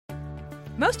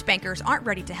Most bankers aren't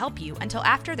ready to help you until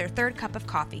after their third cup of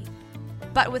coffee.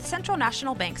 But with Central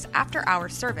National Bank's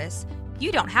after-hours service,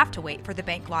 you don't have to wait for the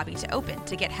bank lobby to open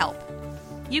to get help.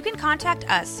 You can contact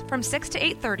us from 6 to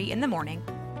 8:30 in the morning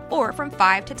or from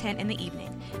 5 to 10 in the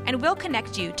evening, and we'll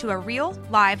connect you to a real,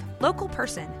 live, local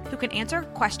person who can answer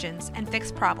questions and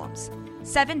fix problems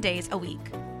 7 days a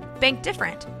week. Bank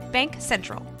different. Bank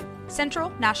Central. Central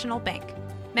National Bank.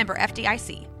 Member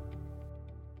FDIC.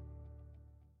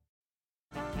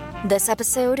 This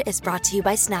episode is brought to you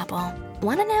by Snapple.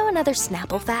 Want to know another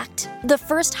Snapple fact? The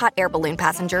first hot air balloon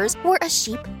passengers were a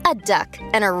sheep, a duck,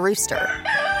 and a rooster.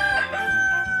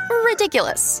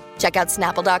 Ridiculous. Check out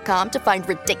Snapple.com to find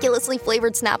ridiculously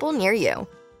flavored Snapple near you.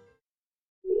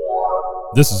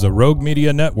 This is a Rogue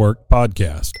Media Network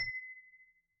podcast.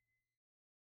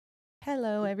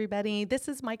 Hello, everybody. This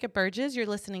is Micah Burgess. You're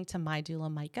listening to My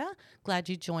Doula Micah. Glad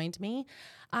you joined me.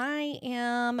 I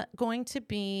am going to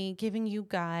be giving you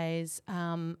guys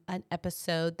an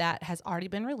episode that has already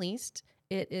been released.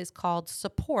 It is called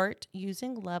Support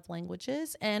Using Love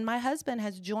Languages, and my husband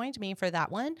has joined me for that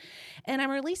one. And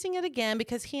I'm releasing it again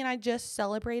because he and I just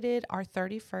celebrated our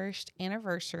 31st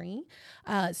anniversary.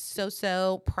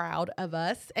 So proud of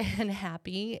us and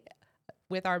happy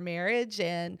with our marriage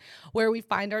and where we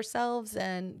find ourselves,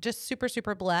 and just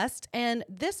super blessed. And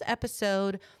this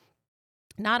episode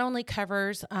not only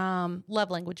covers love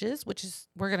languages, which is,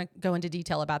 we're going to go into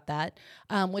detail about that,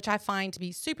 which I find to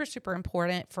be super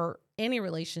important for any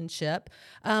relationship.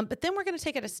 But then we're going to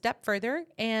take it a step further.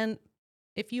 And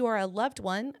if you are a loved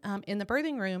one in the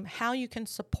birthing room, how you can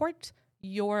support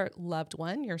your loved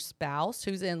one, your spouse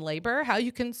who's in labor, how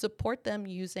you can support them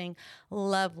using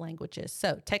love languages.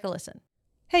 So take a listen.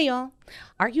 Hey, y'all.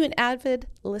 Are you an avid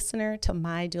listener to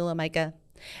My Doula Micah?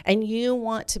 And you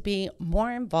want to be more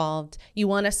involved? You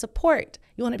want to support?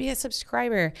 You want to be a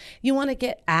subscriber? You want to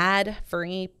get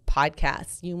ad-free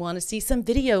podcasts? You want to see some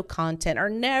video content or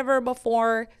never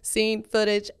before seen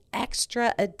footage,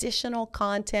 extra additional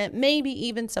content, maybe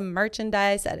even some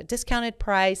merchandise at a discounted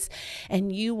price,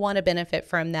 and you want to benefit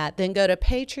from that? Then go to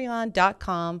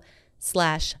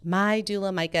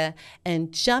patreon.com/MyDoulaMicah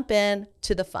and jump in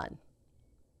to the fun.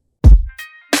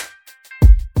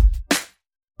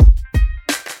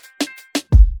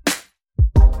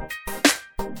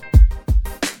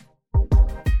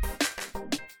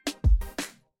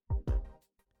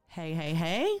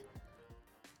 Hey.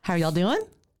 How are y'all doing?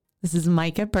 This is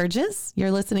Micah Burgess. You're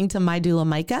listening to My Doula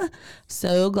Micah.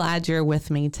 So glad you're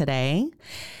with me today.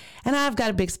 And I've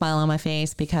got a big smile on my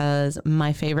face because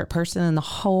my favorite person in the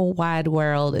whole wide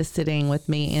world is sitting with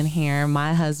me in here,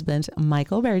 my husband,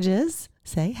 Michael Burgess.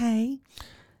 Say hey.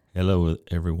 Hello,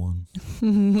 everyone.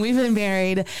 We've been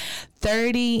married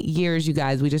 30 years, you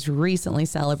guys. We just recently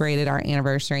celebrated our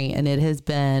anniversary, and it has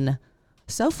been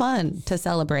so fun to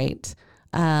celebrate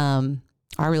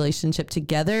our relationship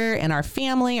together and our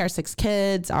family, our 6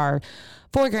 kids, our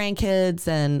 4 grandkids,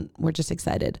 and we're just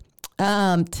excited.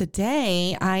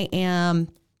 Today I am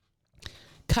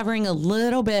covering a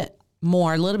little bit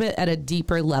at a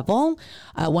deeper level.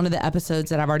 One of the episodes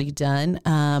that I've already done,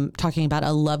 talking about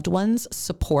a loved one's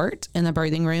support in the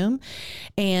birthing room.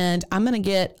 And I'm going to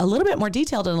get a little bit more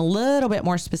detailed and a little bit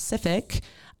more specific,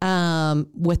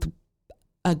 with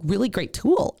a really great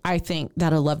tool, I think,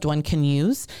 that a loved one can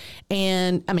use.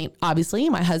 And I mean, obviously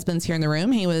my husband's here in the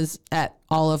room. He was at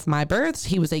all of my births.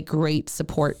 He was a great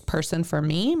support person for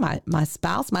me, my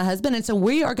spouse, my husband. And so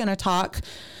we are going to talk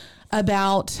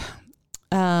about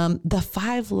the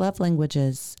 5 love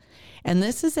languages. And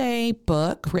this is a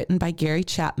book written by Gary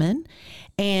Chapman.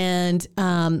 And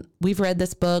we've read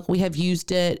this book. We have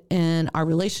used it in our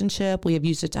relationship. We have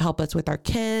used it to help us with our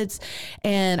kids.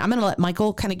 And I'm going to let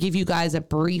Michael kind of give you guys a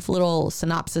brief little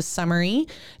synopsis summary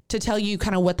to tell you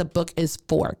kind of what the book is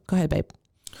for. Go ahead, babe.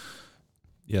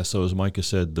 Yeah, so as Micah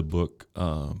said, the book,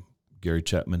 Gary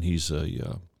Chapman, he's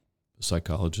a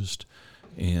psychologist.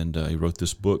 And he wrote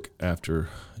this book after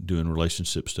doing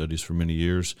relationship studies for many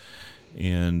years.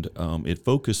 And it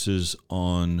focuses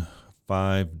on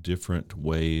 5 different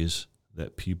ways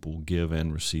that people give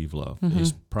and receive love. Mm-hmm.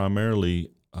 He's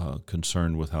primarily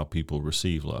concerned with how people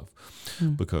receive love.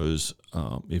 Mm-hmm. Because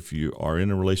if you are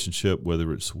in a relationship,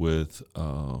 whether it's with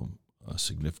a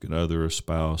significant other, a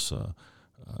spouse,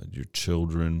 your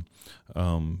children,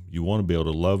 you want to be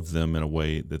able to love them in a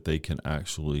way that they can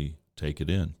actually take it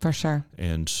in. For sure.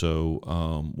 And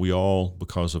so we all,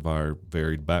 because of our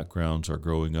varied backgrounds, our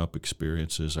growing up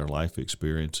experiences, our life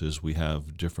experiences, we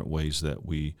have different ways that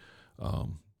we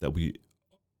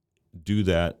do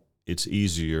that. It's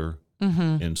easier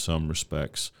in some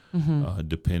respects,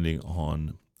 depending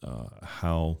on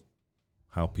how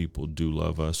how people do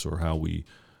love us or how we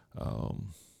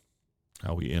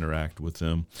interact with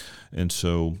them. And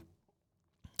so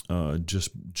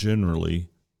just generally,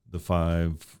 the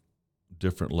 5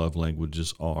 different love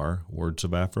languages are words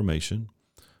of affirmation,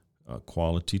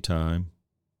 quality time,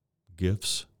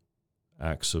 gifts,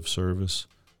 acts of service,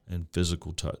 and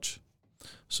physical touch.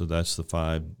 So that's the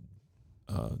 5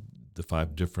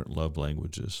 different love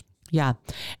languages. Yeah.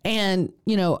 And,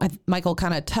 Michael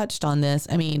kind of touched on this.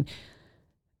 I mean,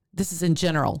 this is in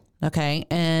general, okay?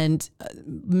 And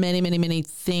many, many, many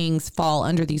things fall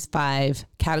under these 5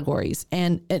 categories.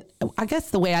 And I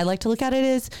guess the way I like to look at it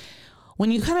is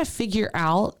when you kind of figure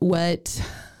out what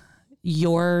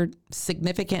your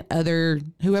significant other,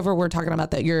 whoever we're talking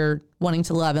about that you're wanting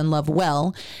to love and love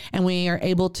well, and we are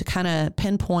able to kind of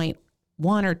pinpoint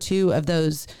 1 or 2 of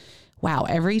those, wow,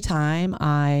 every time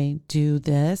I do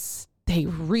this, they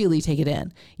really take it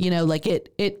in, like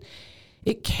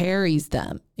it carries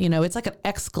them, it's like an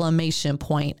exclamation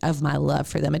point of my love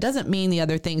for them. It doesn't mean the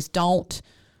other things don't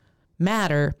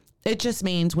matter. It just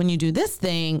means when you do this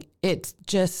thing, it's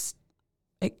just,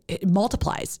 it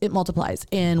multiplies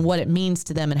in what it means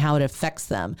to them and how it affects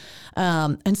them.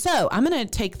 And so I'm going to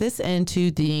take this into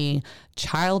the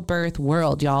childbirth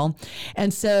world, y'all.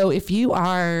 And so if you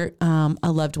are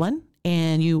a loved one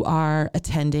and you are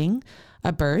attending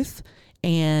a birth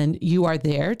and you are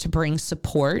there to bring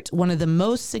support, one of the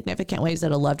most significant ways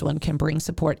that a loved one can bring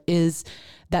support is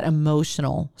that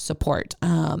emotional support.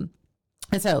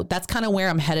 And so that's kind of where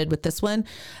I'm headed with this one,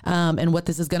 and what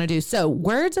this is going to do. So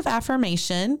words of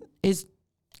affirmation is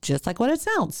just like what it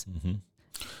sounds. Mm-hmm.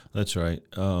 That's right.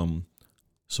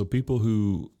 So people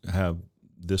who have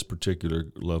this particular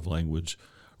love language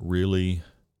really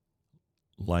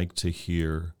like to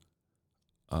hear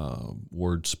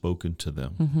words spoken to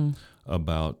them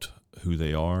about who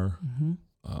they are,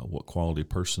 what quality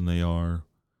person they are,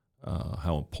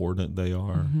 how important they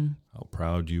are, how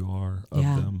proud you are of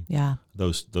them. Yeah.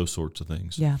 Those sorts of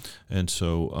things. Yeah. And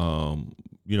so,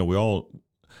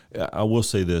 I will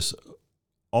say this,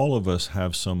 all of us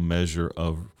have some measure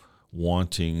of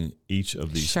wanting each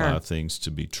of these 5 things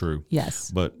to be true. Yes.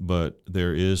 But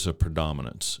there is a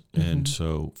predominance. And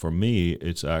so for me,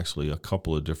 it's actually a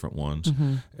couple of different ones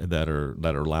that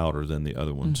are louder than the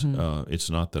other ones. It's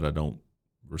not that I don't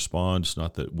respond. It's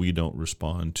not that we don't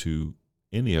respond to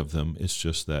any of them. It's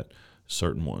just that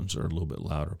certain ones are a little bit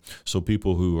louder. So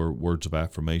people who are words of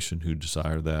affirmation, who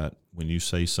desire that, when you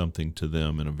say something to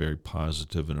them in a very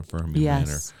positive and affirming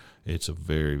manner, it's a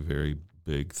very, very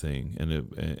big thing,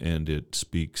 and it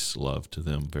speaks love to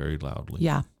them very loudly.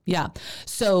 Yeah. Yeah.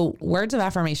 So words of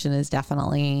affirmation is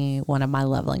definitely one of my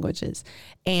love languages.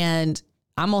 And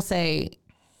I'm going to say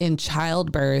in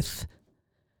childbirth,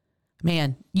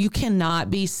 man, you cannot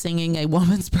be singing a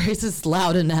woman's praises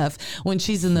loud enough when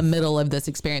she's in the middle of this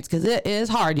experience, because it is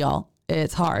hard, y'all.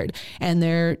 It's hard. And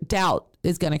their doubt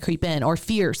is going to creep in, or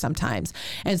fear sometimes.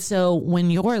 And so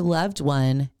when your loved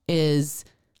one is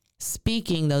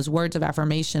speaking those words of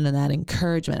affirmation and that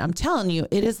encouragement, I'm telling you,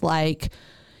 it is like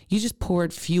you just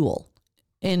poured fuel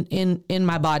in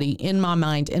my body, in my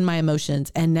mind, in my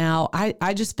emotions. And now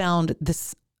I just found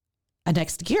a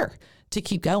next gear to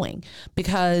keep going,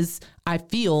 because I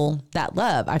feel that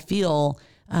love. I feel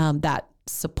that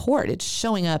support. It's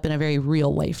showing up in a very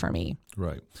real way for me.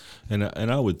 Right. And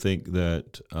I would think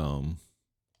that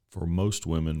for most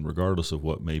women, regardless of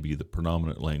what may be the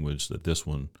predominant language, that this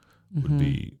one would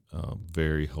be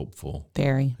very helpful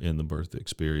in the birth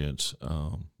experience.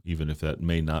 Even if that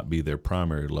may not be their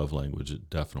primary love language, it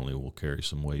definitely will carry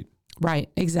some weight. Right,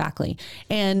 exactly.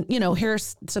 And,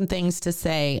 here's some things to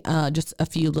say, just a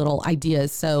few little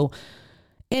ideas. So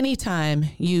anytime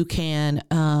you can,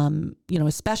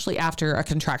 especially after a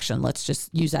contraction, let's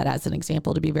just use that as an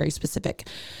example to be very specific.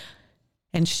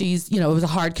 And she's, it was a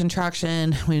hard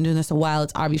contraction. We've been doing this a while.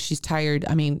 It's obvious she's tired.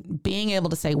 I mean, being able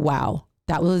to say, wow,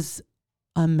 that was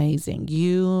amazing.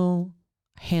 You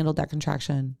handled that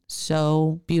contraction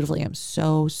so beautifully. I'm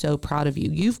so, so proud of you.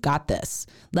 You've got this.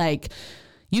 Like,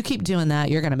 you keep doing that,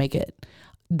 you're going to make it.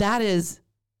 That is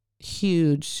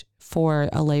huge for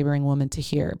a laboring woman to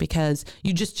hear, because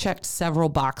you just checked several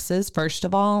boxes, first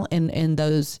of all, in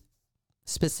those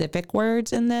specific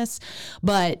words in this.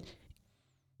 But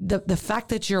the fact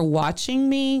that you're watching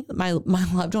me, my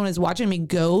loved one is watching me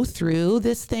go through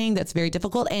this thing that's very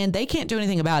difficult, and they can't do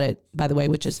anything about it, by the way,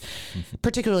 which is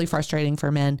particularly frustrating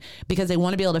for men, because they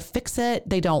want to be able to fix it.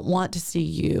 They don't want to see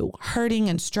you hurting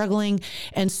and struggling.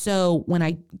 And so when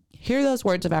I hear those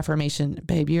words of affirmation,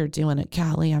 babe, you're doing it.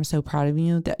 Golly, I'm so proud of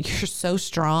you, that you're so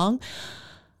strong.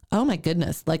 oh my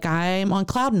goodness, like I'm on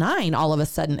cloud 9 all of a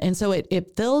sudden. And so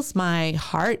it fills my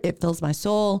heart, it fills my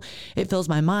soul, it fills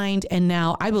my mind. And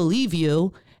now I believe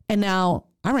you. And now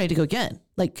I'm ready to go again.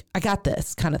 Like, I got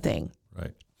this kind of thing.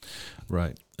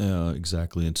 Right.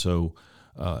 Exactly. And so,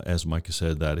 as Micah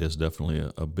said, that is definitely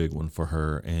a big one for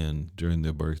her. And during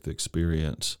the birth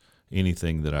experience,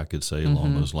 anything that I could say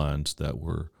along those lines that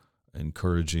were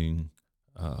encouraging,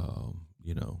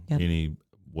 any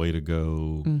way to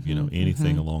go,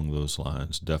 anything along those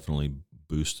lines definitely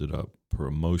boosted up her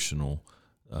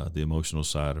the emotional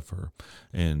side of her.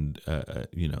 And,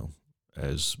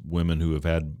 as women who have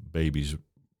had babies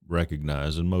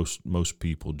recognize, and most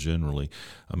people generally,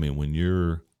 I mean, when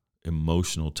your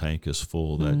emotional tank is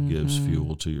full, that gives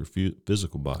fuel to your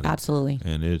physical body. Absolutely.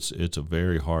 And it's a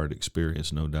very hard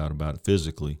experience, no doubt about it,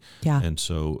 physically. Yeah. And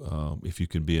so if you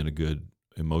can be in a good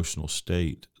emotional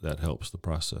state, that helps the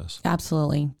process.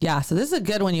 Absolutely. Yeah. So this is a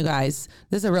good one, you guys.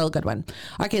 This is a real good one.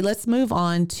 Okay, let's move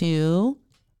on to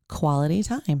quality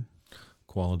time.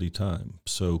 Quality time.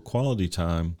 So quality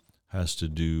time has to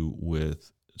do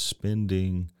with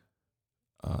spending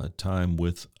time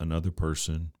with another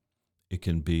person. It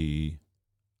can be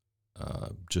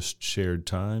just shared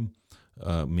time,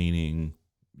 meaning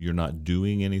you're not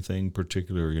doing anything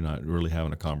particular, or you're not really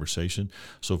having a conversation.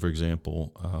 So, for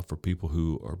example, for people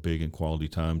who are big in quality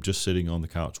time, just sitting on the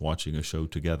couch watching a show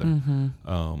together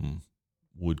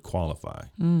would qualify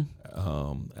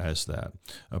as that,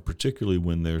 particularly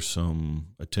when there's some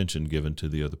attention given to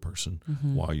the other person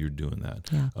while you're doing that.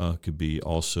 Yeah. Could be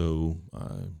also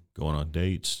going on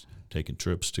dates, taking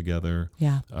trips together,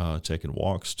 taking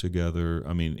walks together.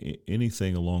 I mean,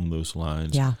 anything along those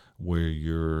lines where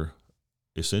you're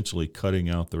essentially cutting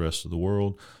out the rest of the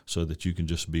world so that you can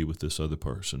just be with this other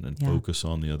person and focus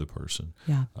on the other person.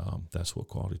 Yeah. That's what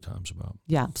quality time's about.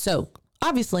 Yeah. So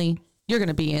obviously you're going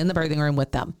to be in the birthing room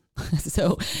with them.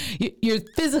 So you're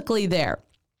physically there.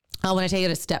 I want to take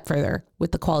it a step further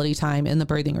with the quality time in the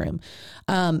birthing room.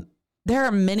 There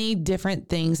are many different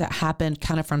things that happen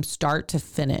kind of from start to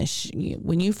finish.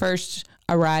 When you first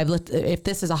arrive, if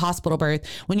this is a hospital birth,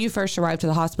 when you first arrive to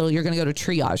the hospital, you're going to go to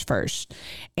triage first.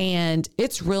 And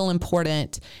it's real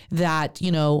important that,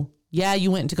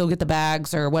 you went to go get the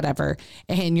bags or whatever,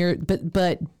 and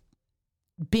but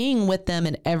being with them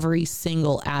in every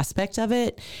single aspect of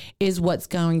it is what's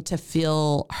going to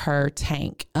fill her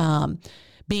tank.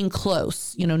 Being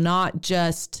close, not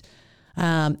just,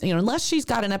 unless she's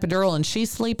got an epidural and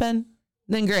she's sleeping,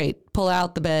 then great, pull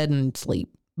out the bed and sleep.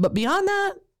 But beyond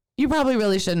that, you probably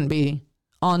really shouldn't be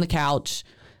on the couch,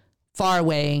 far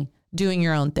away, doing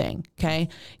your own thing. Okay.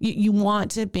 You want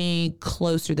to be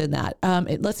closer than that.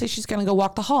 Let's say she's going to go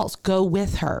walk the halls, go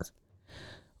with her.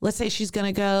 Let's say she's going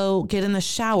to go get in the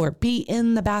shower, be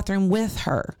in the bathroom with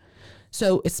her.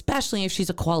 So especially if she's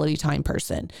a quality time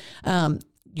person,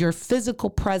 your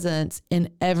physical presence in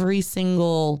every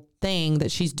single thing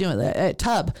that she's doing.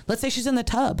 Tub. Let's say she's in the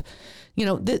tub.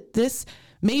 This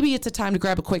maybe it's a time to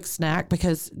grab a quick snack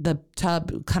because the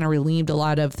tub kind of relieved a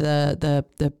lot of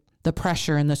the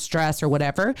pressure and the stress or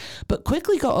whatever. But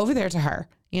quickly go over there to her.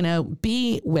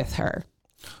 Be with her.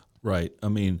 Right. I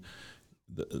mean,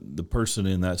 the person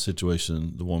in that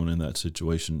situation, the woman in that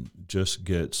situation, just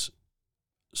gets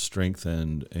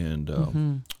strengthened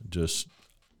and just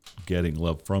getting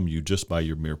love from you just by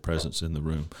your mere presence in the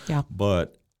room. Yeah.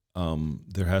 But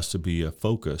there has to be a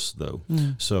focus, though.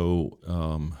 So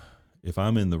if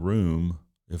I'm in the room,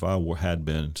 if I had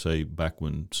been, say, back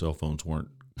when cell phones weren't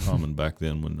common back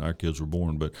then when our kids were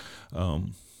born, but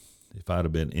if I'd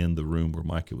have been in the room where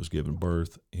Micah was giving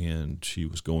birth and she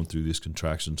was going through these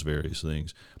contractions, various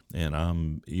things,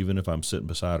 and even if I'm sitting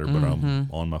beside her, but I'm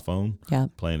on my phone,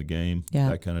 playing a game,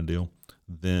 that kind of deal,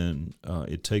 then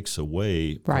it takes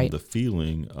away from the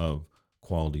feeling of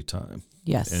quality time.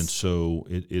 Yes. And so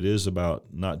it is about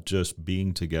not just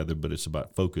being together, but it's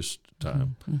about focused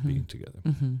time being together.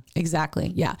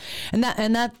 Exactly. Yeah.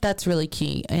 And that's really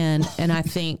key. And I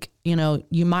think,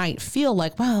 you might feel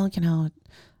like, well,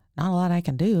 not a lot I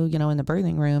can do, in the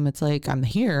birthing room. It's like, I'm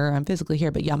physically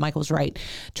here. But yeah, Michael's right.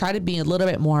 Try to be a little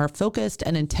bit more focused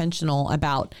and intentional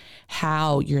about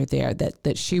how you're there,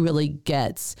 that she really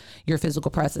gets your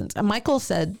physical presence. And Michael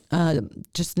said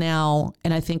just now,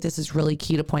 and I think this is really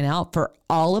key to point out for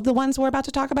all of the ones we're about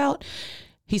to talk about,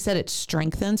 he said it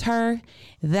strengthens her.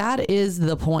 That is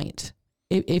the point.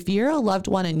 If you're a loved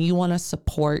one and you want to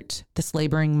support this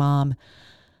laboring mom,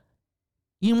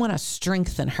 you want to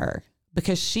strengthen her,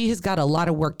 because she has got a lot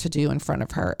of work to do in front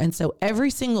of her. And so every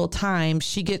single time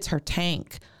she gets her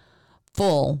tank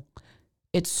full,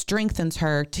 it strengthens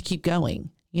her to keep going.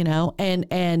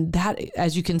 and that,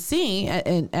 as you can see,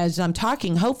 and as I'm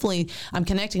talking, hopefully I'm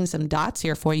connecting some dots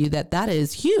here for you, that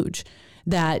is huge,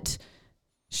 that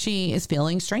she is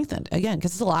feeling strengthened again,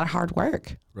 because it's a lot of hard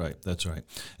work. Right. That's right.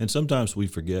 And sometimes we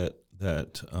forget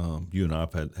that, you and I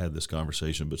have had this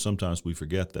conversation, but sometimes we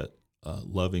forget that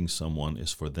loving someone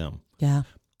is for them. Yeah.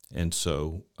 And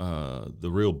so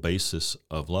the real basis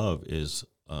of love is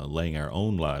laying our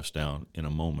own lives down in a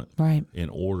moment, right, in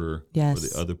order yes, for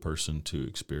the other person to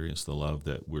experience the love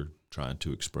that we're trying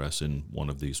to express in one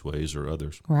of these ways or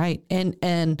others. Right.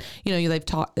 And they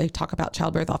talk about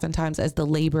childbirth oftentimes as the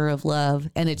labor of love.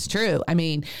 And it's true. I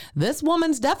mean, this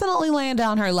woman's definitely laying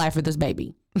down her life for this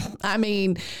baby. I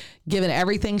mean, giving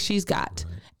everything she's got.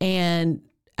 Right. And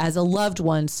as a loved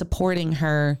one supporting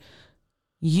her,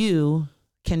 you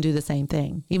can do the same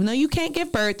thing. Even though you can't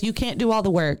give birth, you can't do all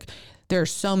the work. There are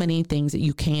so many things that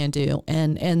you can do.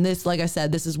 And this, like I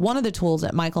said, this is one of the tools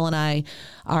that Michael and I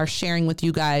are sharing with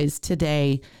you guys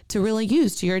today to really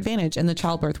use to your advantage in the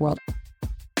childbirth world.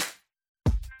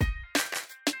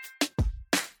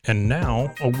 And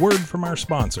now, a word from our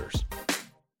sponsors.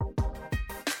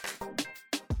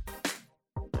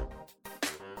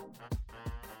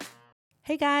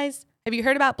 Hey guys, have you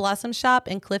heard about Blossom Shop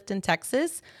in Clifton,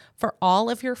 Texas? For all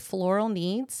of your floral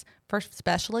needs for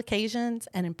special occasions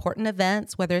and important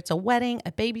events, whether it's a wedding,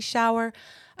 a baby shower,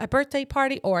 a birthday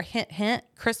party, or hint, hint,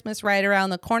 Christmas right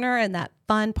around the corner and that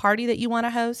fun party that you want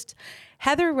to host,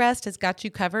 Heather Rest has got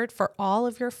you covered for all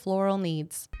of your floral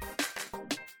needs.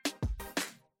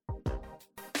 All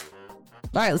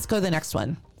right, let's go to the next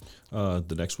one.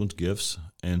 The next one's gifts.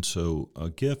 And so a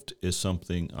gift is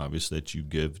something obviously that you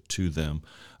give to them.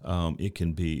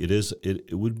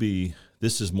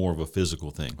 This is more of a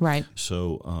physical thing. Right.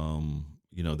 So,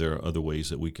 there are other ways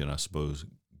that we can, I suppose,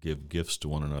 give gifts to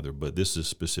one another, but this is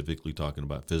specifically talking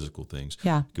about physical things.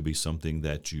 Yeah. It could be something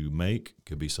that you make,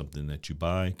 could be something that you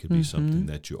buy, could be something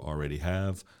that you already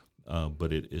have,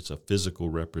 but it's a physical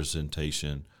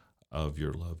representation of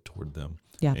your love toward them.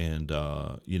 Yeah. And,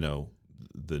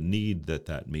 the need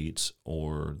that meets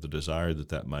or the desire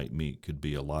that might meet could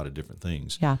be a lot of different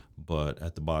things. Yeah. But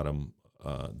at the bottom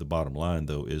line,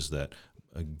 though, is that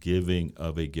a giving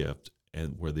of a gift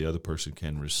and where the other person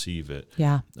can receive it,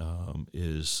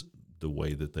 is the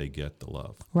way that they get the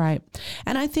love. Right.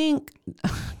 And I think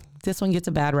this one gets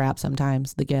a bad rap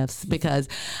sometimes, the gifts, because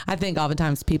I think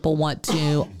oftentimes people want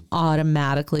to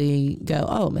automatically go,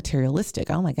 oh,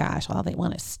 materialistic. Oh my gosh, all they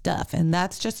want is stuff. And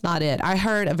that's just not it. I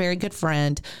heard a very good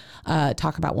friend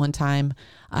talk about one time,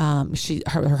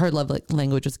 her love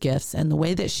language was gifts. And the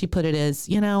way that she put it is,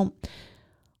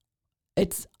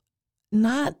 it's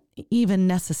not even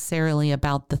necessarily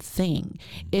about the thing.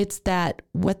 It's that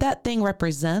what that thing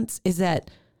represents is that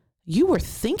you were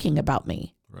thinking about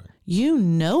me. Right. You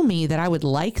know me, that I would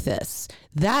like this.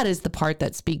 That is the part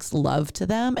that speaks love to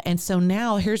them. And so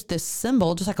now here's this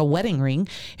symbol, just like a wedding ring.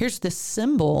 Here's this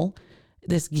symbol,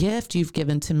 this gift you've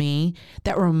given to me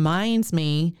that reminds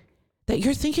me that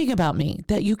you're thinking about me,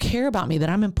 that you care about me, that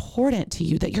I'm important to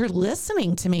you, that you're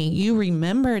listening to me. You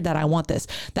remembered that I want this.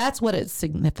 That's what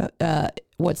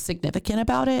what's significant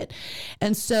about it.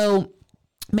 And so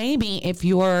maybe if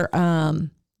your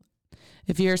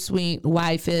sweet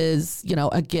wife is,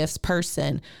 a gifts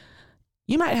person,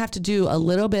 you might have to do a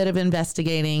little bit of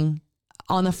investigating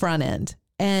on the front end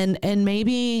and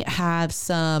maybe have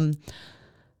some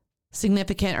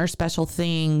significant or special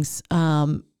things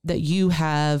that you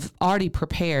have already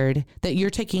prepared that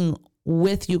you're taking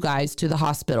with you guys to the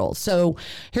hospital. So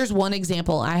here's one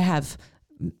example. I have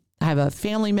a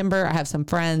family member, I have some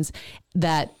friends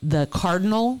that the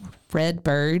cardinal red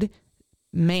bird,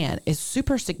 man, is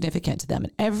super significant to them.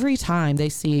 And every time they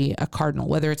see a cardinal,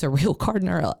 whether it's a real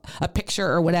cardinal or a picture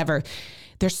or whatever,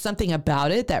 there's something about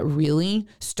it that really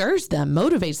stirs them,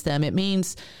 motivates them. It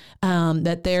means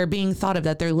that they're being thought of,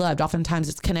 that they're loved. Oftentimes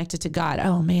it's connected to God.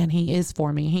 Oh man, he is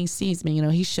for me. He sees me.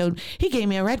 He gave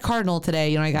me a red cardinal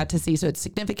today, I got to see. So it's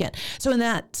significant. So in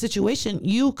that situation,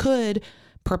 you could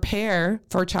prepare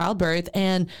for childbirth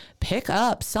and pick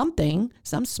up some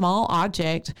small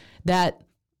object that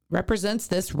represents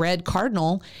this red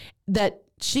cardinal that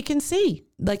she can see.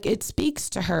 Like, it speaks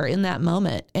to her in that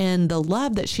moment, and the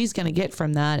love that she's going to get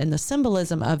from that and the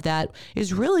symbolism of that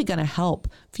is really going to help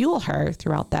fuel her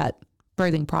throughout that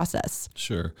birthing process.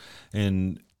 Sure.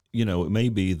 And, it may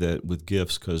be that with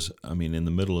gifts, because, in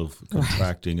the middle of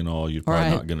contracting and all, you're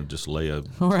probably not going to just lay a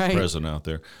present out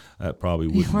there. That probably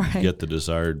wouldn't get the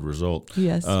desired result.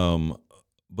 Yes.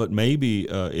 But maybe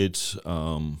it's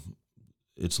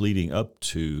leading up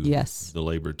to the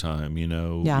labor time. You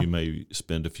may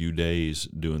spend a few days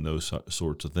doing those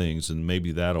sorts of things, and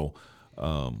maybe that'll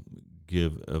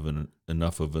give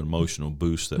enough of an emotional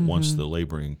boost that once the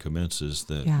laboring commences,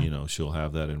 that she'll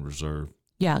have that in reserve.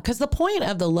 Yeah, because the point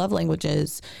of the love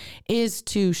languages is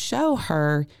to show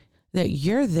her that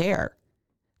you're there,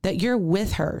 that you're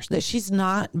with her, that she's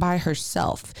not by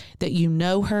herself, that you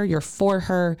know her, you're for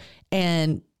her,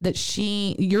 and that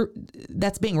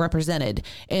that's being represented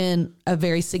in a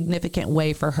very significant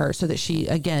way for her, so that she,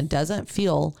 again, doesn't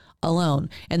feel alone,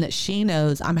 and that she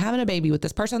knows, I'm having a baby with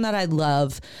this person that I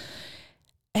love,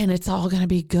 and it's all going to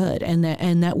be good, and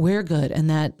that we're good, and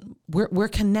that we're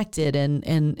connected,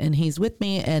 and he's with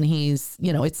me, and he's,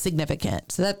 it's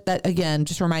significant. So that again,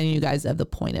 just reminding you guys of the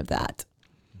point of that.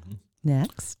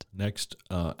 Next,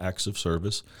 acts of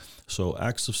service. So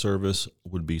acts of service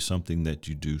would be something that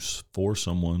you do for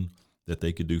someone that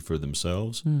they could do for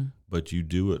themselves, but you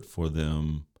do it for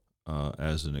them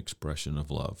as an expression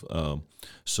of love.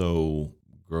 So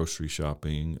grocery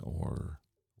shopping, or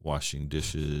washing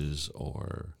dishes,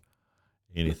 or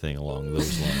anything along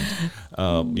those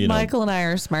lines. Michael and I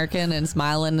are smirking and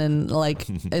smiling, and like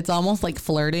it's almost like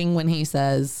flirting when he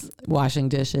says washing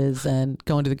dishes and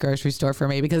going to the grocery store for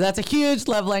me, because that's a huge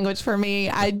love language for me.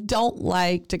 I don't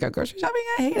like to go grocery shopping.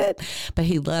 I hate it, but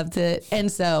he loves it.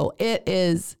 And so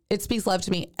it speaks love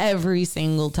to me every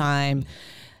single time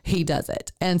he does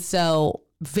it. And so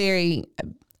this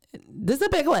is a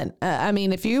big one. I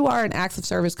mean, if you are an acts of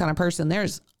service kind of person,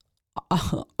 there's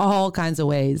all kinds of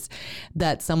ways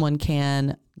that someone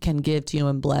can give to you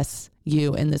and bless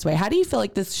you in this way. How do you feel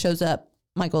like this shows up,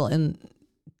 Michael, in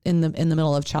the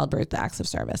middle of childbirth, the acts of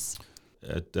service?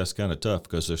 That's kind of tough,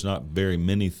 because there's not very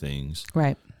many things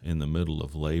right in the middle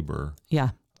of labor. Yeah.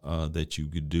 That you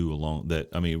could do along that.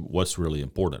 I mean, what's really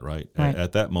important, right?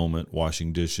 At that moment,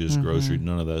 washing dishes, grocery,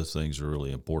 none of those things are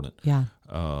really important. Yeah.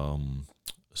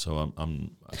 So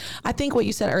I think what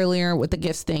you said earlier with the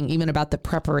gifts thing, even about the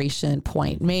preparation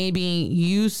point, maybe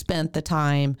you spent the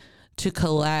time to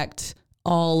collect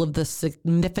all of the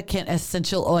significant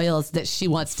essential oils that she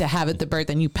wants to have at the birth,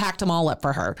 and you packed them all up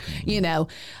for her, a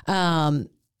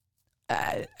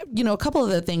couple of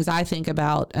the things I think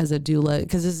about as a doula,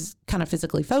 because this is kind of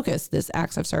physically focused, this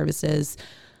acts of services,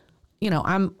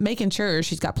 I'm making sure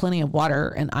she's got plenty of water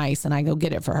and ice, and I go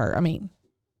get it for her. I mean,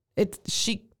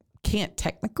 she can't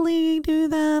technically do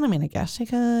that. I mean, I guess she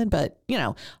could, but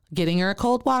getting her a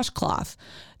cold washcloth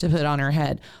to put on her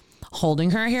head,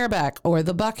 holding her hair back, or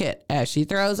the bucket as she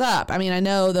throws up. I mean, I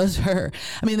know they're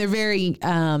very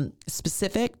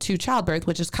specific to childbirth,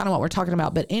 which is kind of what we're talking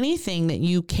about, but anything that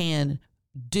you can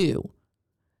do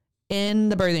in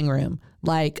the birthing room,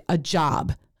 like a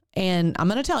job. And I'm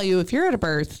going to tell you, if you're at a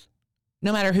birth,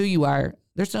 no matter who you are,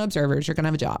 there's no observers, you're going to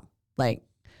have a job. Like,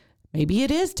 maybe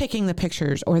it is taking the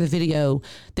pictures or the video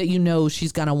that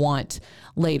she's going to want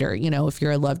later, if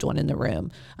you're a loved one in the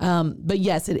room. But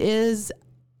yes, it is,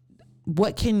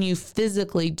 what can you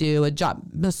physically do? A job,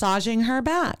 massaging her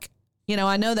back.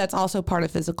 I know that's also part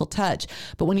of physical touch,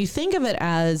 but when you think of it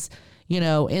as,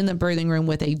 in the birthing room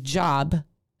with a job,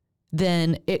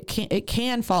 then it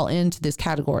can fall into this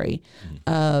category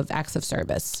of acts of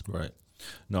service. Right.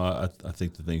 No, I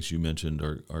think the things you mentioned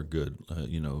are good.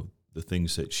 The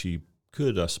things that she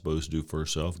could, I suppose, do for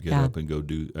herself, get up and go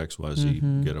do X, Y, Z,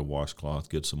 get a washcloth,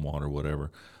 get some water,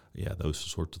 whatever. Yeah, those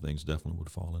sorts of things definitely would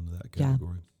fall into that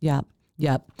category. Yeah.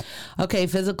 Yep. Okay,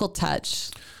 physical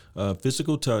touch.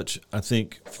 Physical touch, I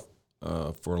think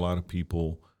for a lot of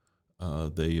people,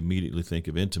 they immediately think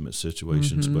of intimate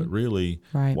situations, but really,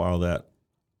 while that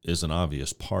is an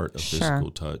obvious part of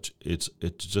physical touch, it's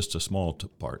just a small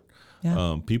part.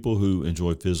 Yeah. People who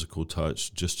enjoy physical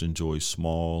touch just enjoy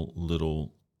small,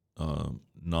 little,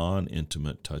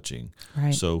 non-intimate touching.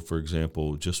 Right. So, for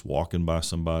example, just walking by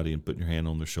somebody and putting your hand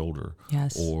on their shoulder,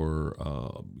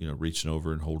 or reaching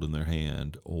over and holding their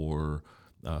hand, or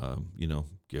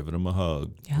giving them a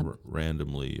hug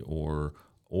randomly, or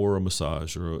a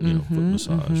massage, or foot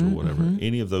massage, or whatever.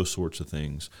 Any of those sorts of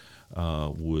things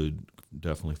would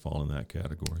definitely fall in that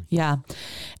category. Yeah.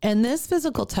 And this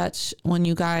physical touch, when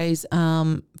you guys,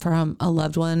 from a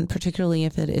loved one, particularly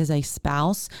if it is a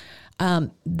spouse,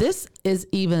 this is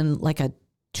even like a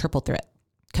triple threat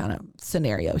kind of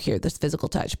scenario here, this physical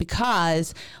touch,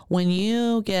 because when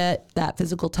you get that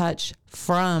physical touch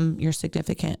from your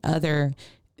significant other,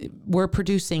 we're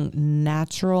producing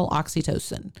natural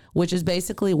oxytocin, which is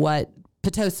basically what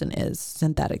Pitocin is,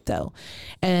 synthetic though.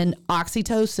 And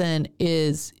oxytocin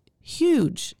is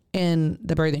huge in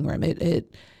the birthing room.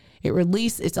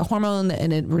 It's a hormone,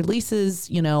 and it releases,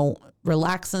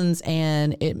 relaxins,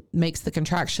 and it makes the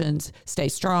contractions stay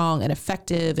strong and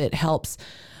effective. It helps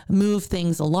move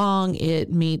things along.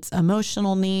 It meets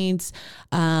emotional needs.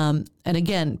 And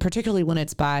again, particularly when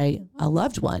it's by a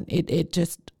loved one,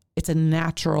 it's a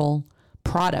natural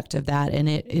product of that. And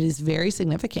it is very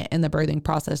significant in the birthing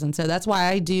process. And so that's why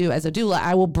I do, as a doula,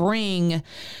 I will bring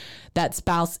that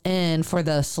spouse in for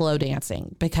the slow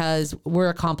dancing, because we're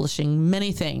accomplishing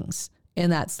many things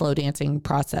in that slow dancing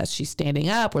process. She's standing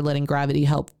up. We're letting gravity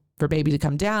help for baby to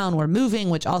come down. We're moving,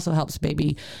 which also helps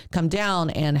baby come down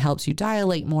and helps you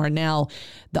dilate more. Now,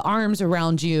 the arms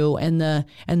around you and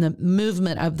the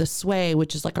movement of the sway,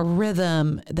 which is like a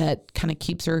rhythm that kind of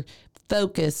keeps her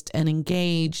focused and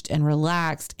engaged and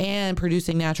relaxed and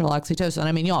producing natural oxytocin.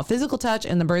 I mean, y'all, physical touch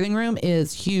in the birthing room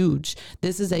is huge.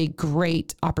 This is a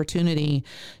great opportunity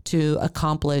to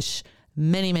accomplish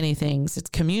many, many things. It's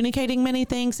communicating many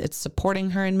things. It's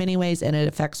supporting her in many ways, and it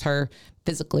affects her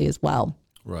physically as well.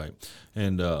 Right.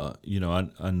 And,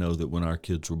 I know that when our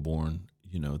kids were born,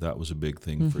 that was a big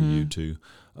thing for you too.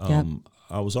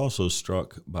 I was also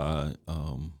struck by,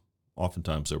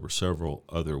 oftentimes there were several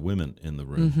other women in the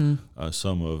room,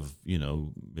 some of,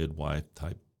 midwife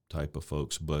type of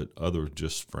folks, but other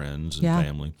just friends and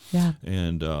family. Yeah.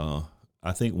 And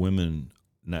I think women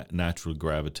naturally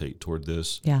gravitate toward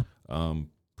this,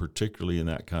 particularly in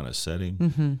that kind of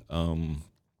setting.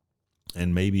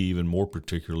 And maybe even more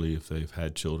particularly if they've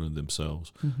had children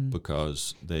themselves,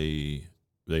 because they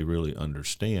really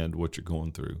understand what you're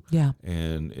going through. Yeah.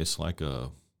 And it's like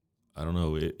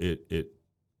it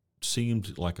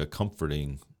seemed like a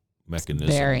comforting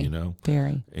mechanism,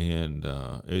 Very. And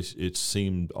it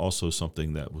seemed also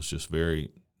something that was just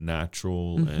very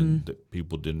natural and that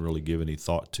people didn't really give any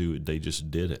thought to it. They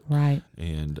just did it. Right.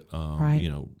 And,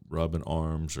 rubbing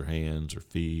arms or hands or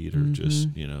feet or just,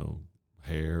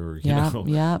 hair,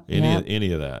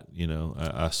 any of that,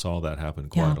 I saw that happen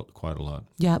quite a lot.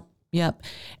 Yep.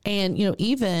 And,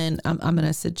 even I'm going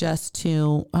to suggest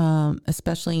to,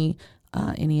 especially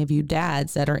any of you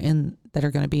dads that are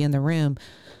going to be in the room,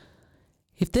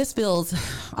 if this feels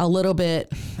a little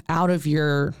bit out of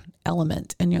your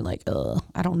element and you're like,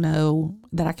 I don't know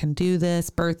that I can do this.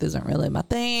 Birth isn't really my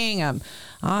thing.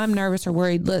 I'm nervous or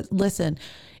worried. Listen,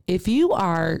 if you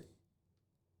are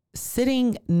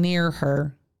sitting near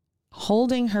her,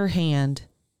 holding her hand,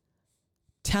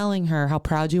 telling her how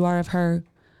proud you are of her,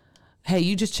 hey,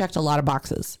 you just checked a lot of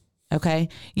boxes. Okay.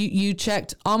 You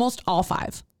checked almost all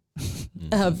 5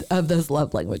 of those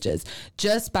love languages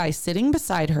just by sitting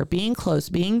beside her, being close,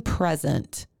 being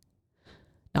present,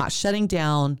 not shutting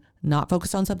down, not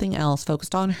focused on something else,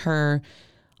 focused on her,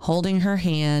 holding her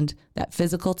hand, that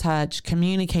physical touch,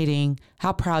 communicating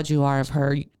how proud you are of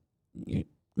her.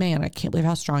 Man, I can't believe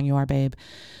how strong you are, babe.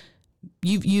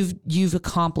 You've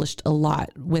accomplished a lot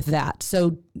with that.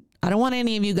 So I don't want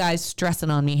any of you guys stressing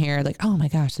on me here. Like, oh my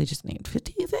gosh, they just need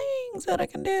 50 things that I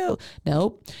can do.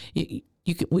 Nope.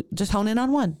 You can just hone in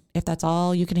on one. If that's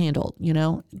all you can handle,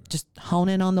 just hone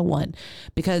in on the one,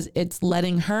 because it's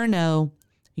letting her know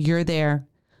you're there,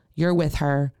 you're with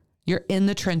her, you're in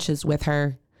the trenches with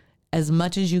her as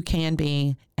much as you can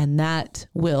be. And that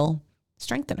will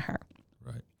strengthen her.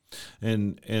 Right.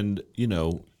 And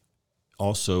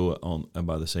also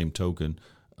by the same token,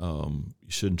 you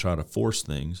shouldn't try to force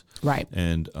things. Right.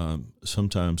 And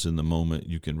sometimes in the moment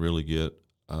you can really get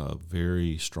a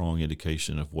very strong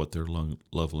indication of what their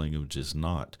love language is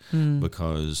not,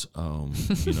 because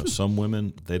some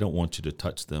women, they don't want you to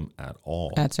touch them at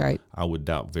all. That's right. I would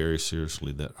doubt very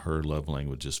seriously that her love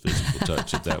language is physical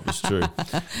touch, if that was true.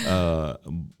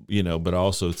 But I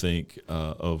also think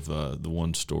of the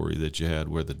one story that you had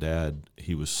where the dad,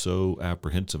 he was so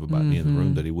apprehensive about being in the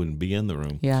room that he wouldn't be in the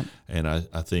room. Yeah. And I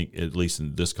think, at least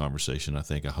in this conversation, I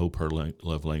hope her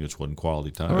love language wasn't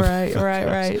quality time.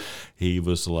 Right. He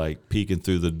was like peeking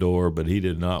through the door, but he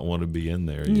did not want to be in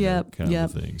there. Kind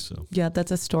of thing. So that's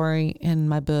a story in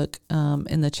my book,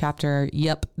 in the chapter.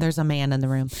 Yep, there's a man in the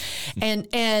room,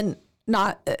 and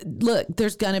not look.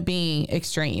 There's gonna be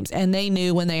extremes, and they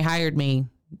knew when they hired me,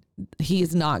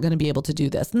 he's not going to be able to do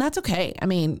this, and that's okay. I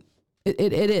mean,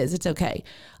 it is. It's okay.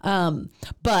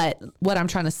 But what I'm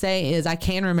trying to say is, I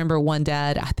can remember one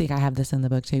dad. I think I have this in the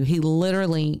book too. He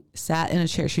literally sat in a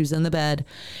chair. She was in the bed.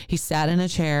 He sat in a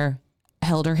chair,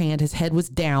 held her hand. His head was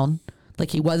down. Like,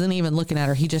 he wasn't even looking at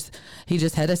her. He just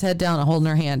had his head down and holding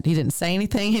her hand. He didn't say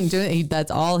anything and do it.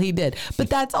 That's all he did. But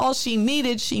that's all she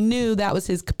needed. She knew that was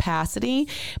his capacity.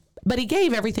 But he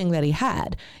gave everything that he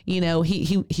had.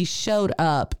 He showed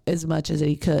up as much as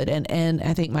he could. And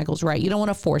I think Michael's right. You don't want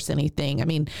to force anything. I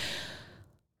mean,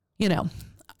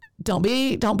 don't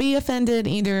be offended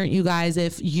either, you guys,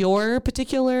 if your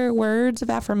particular words of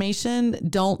affirmation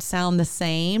don't sound the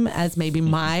same as maybe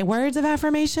my words of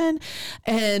affirmation.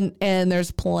 And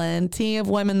there's plenty of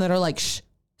women that are like, shh,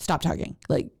 stop talking.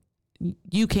 Like,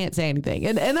 you can't say anything.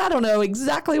 And I don't know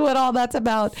exactly what all that's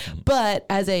about, but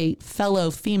as a fellow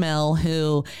female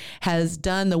who has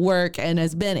done the work and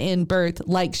has been in birth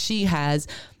like she has,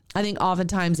 I think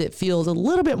oftentimes it feels a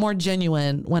little bit more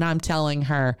genuine when I'm telling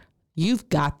her, you've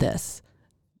got this.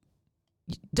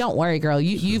 Don't worry, girl.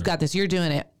 You've got this. You're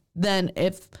doing it. Then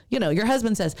if, your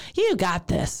husband says, you got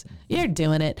this, you're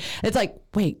doing it. It's like,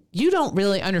 wait, you don't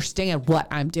really understand what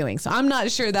I'm doing. So I'm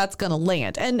not sure that's going to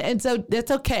land. And so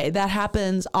it's okay. That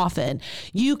happens often.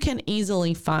 You can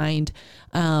easily find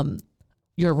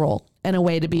your role and a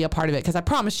way to be a part of it. Because I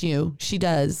promise you, she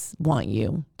does want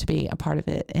you to be a part of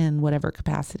it in whatever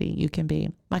capacity you can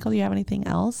be. Michael, do you have anything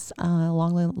else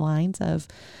along the lines of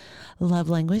love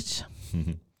language?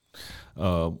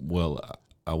 Well,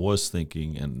 I was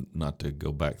thinking, and not to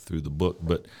go back through the book,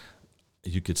 but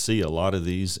you could see a lot of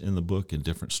these in the book in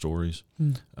different stories.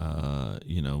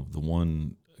 The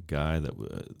one guy that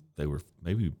they were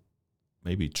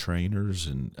maybe trainers,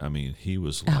 and I mean, he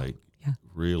was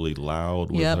really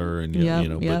loud with her, and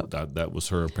but that was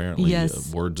her apparently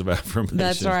words of affirmation.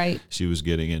 That's right. She was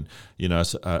getting in.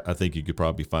 I think you could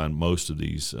probably find most of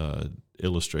these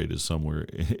illustrated somewhere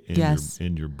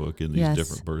in your book in these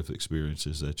different birth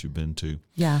experiences that you've been to.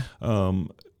 Yeah.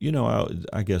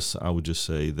 I guess I would just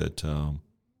say that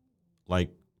like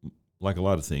a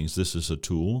lot of things, this is a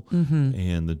tool,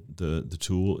 and the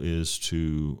tool is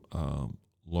to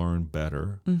learn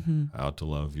better how to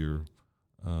love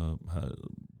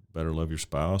better love your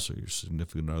spouse or your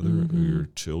significant other or your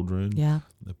children,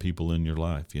 the people in your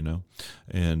life,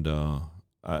 and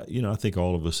I think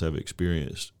all of us have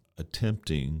experienced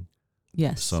attempting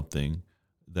something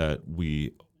that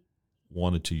we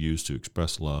wanted to use to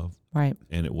express love, right?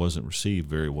 And it wasn't received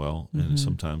very well, and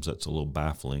sometimes that's a little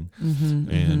baffling.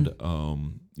 And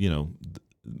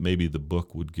maybe the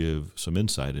book would give some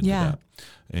insight into that.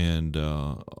 And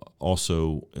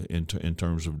also in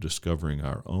terms of discovering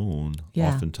our own,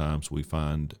 oftentimes we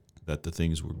find that the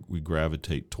things we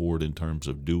gravitate toward in terms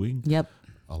of doing,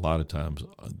 a lot of times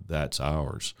that's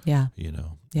ours.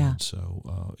 And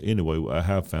so anyway, I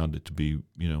have found it to be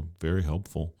very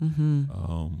helpful.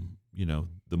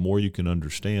 The more you can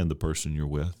understand the person you're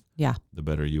with, the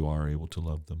better you are able to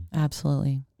love them.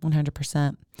 Absolutely,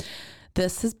 100%.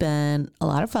 This has been a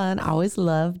lot of fun. I always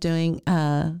love doing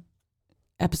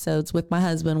episodes with my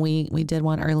husband. We did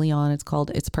one early on. It's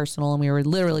called It's Personal, and we were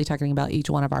literally talking about each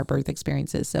one of our birth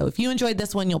experiences. So if you enjoyed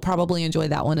this one, you'll probably enjoy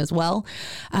that one as well.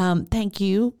 Thank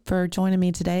you for joining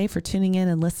me today, for tuning in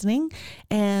and listening,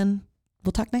 and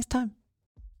we'll talk next time.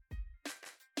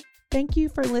 Thank you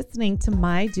for listening to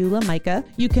My Doula Micah.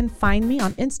 You can find me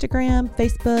on Instagram,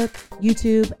 Facebook,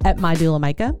 YouTube at My Doula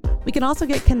Micah. We can also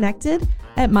get connected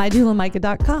at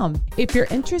mydoulamicah.com. If you're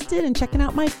interested in checking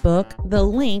out my book, the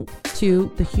link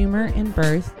to The Humor in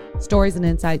Birth, Stories and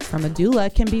Insights from a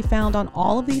Doula can be found on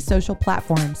all of these social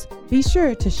platforms. Be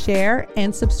sure to share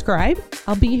and subscribe.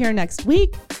 I'll be here next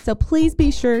week, so please be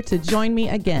sure to join me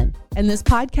again. And this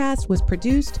podcast was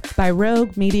produced by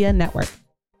Rogue Media Network.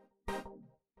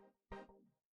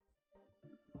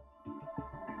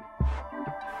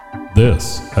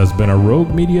 This has been a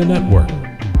Rogue Media Network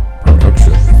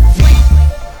production.